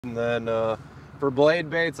And then for blade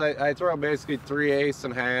baits, I throw basically 3/8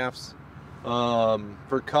 and halves.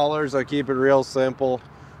 For colors, I keep it real simple.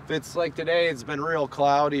 If it's like today, it's been real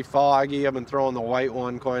cloudy, foggy, I've been throwing the white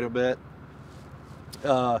one quite a bit.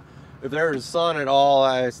 If there's sun at all,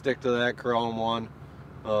 I stick to that chrome one.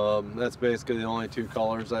 That's basically the only two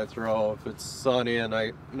colors I throw. If it's sunny and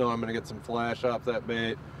I know I'm going to get some flash off that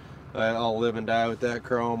bait, I'll live and die with that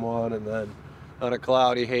chrome one. And then on a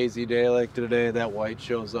cloudy, hazy day like today, that white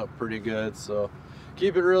shows up pretty good. So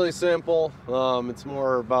keep it really simple. It's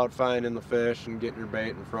more about finding the fish and getting your bait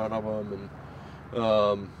in front of them,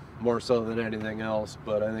 and more so than anything else.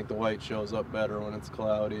 But I think the white shows up better when it's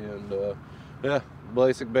cloudy. And yeah,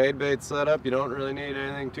 basic bait setup. You don't really need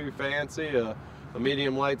anything too fancy. A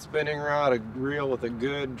medium light spinning rod, a reel with a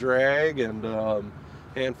good drag, and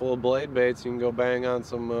handful of blade baits. You can go bang on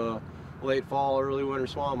some late fall, early winter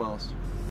smallmouth.